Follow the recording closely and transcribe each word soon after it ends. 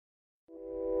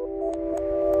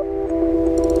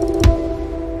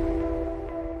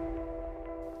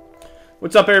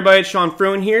What's up, everybody? It's Sean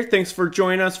Fruin here. Thanks for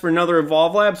joining us for another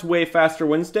Evolve Labs Way Faster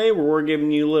Wednesday, where we're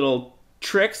giving you little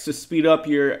tricks to speed up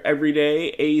your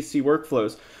everyday AEC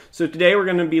workflows. So today we're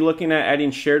going to be looking at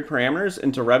adding shared parameters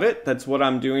into Revit. That's what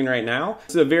I'm doing right now.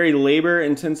 It's a very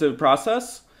labor-intensive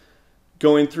process,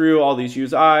 going through all these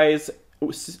UIs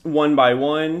one by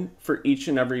one for each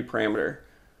and every parameter.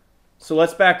 So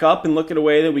let's back up and look at a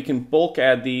way that we can bulk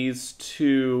add these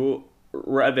to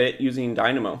Revit using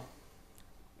Dynamo.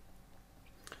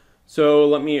 So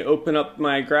let me open up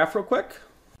my graph real quick.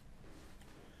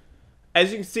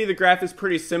 As you can see, the graph is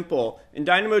pretty simple. In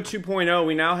Dynamo 2.0,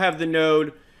 we now have the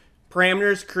node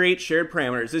parameters create shared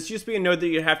parameters. This used to be a node that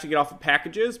you have to get off of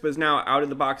packages, but is now out of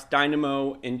the box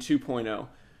Dynamo in 2.0.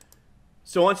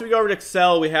 So once we go over to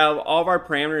Excel, we have all of our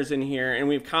parameters in here, and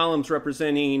we have columns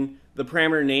representing the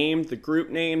parameter name, the group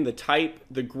name, the type,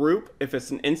 the group, if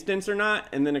it's an instance or not,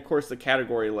 and then of course the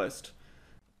category list.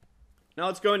 Now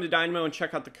let's go into Dynamo and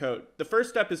check out the code. The first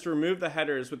step is to remove the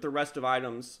headers with the rest of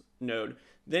items node,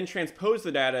 then transpose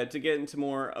the data to get into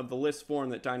more of the list form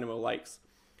that Dynamo likes.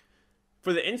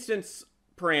 For the instance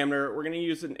parameter, we're going to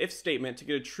use an if statement to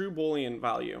get a true Boolean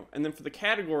value. And then for the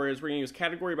categories, we're going to use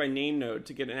category by name node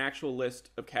to get an actual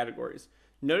list of categories.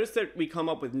 Notice that we come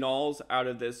up with nulls out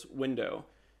of this window.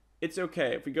 It's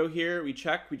okay. If we go here, we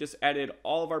check, we just added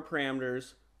all of our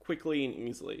parameters quickly and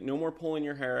easily. No more pulling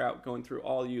your hair out going through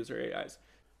all user AIs.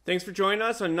 Thanks for joining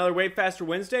us on another Way Faster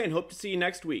Wednesday, and hope to see you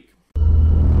next week.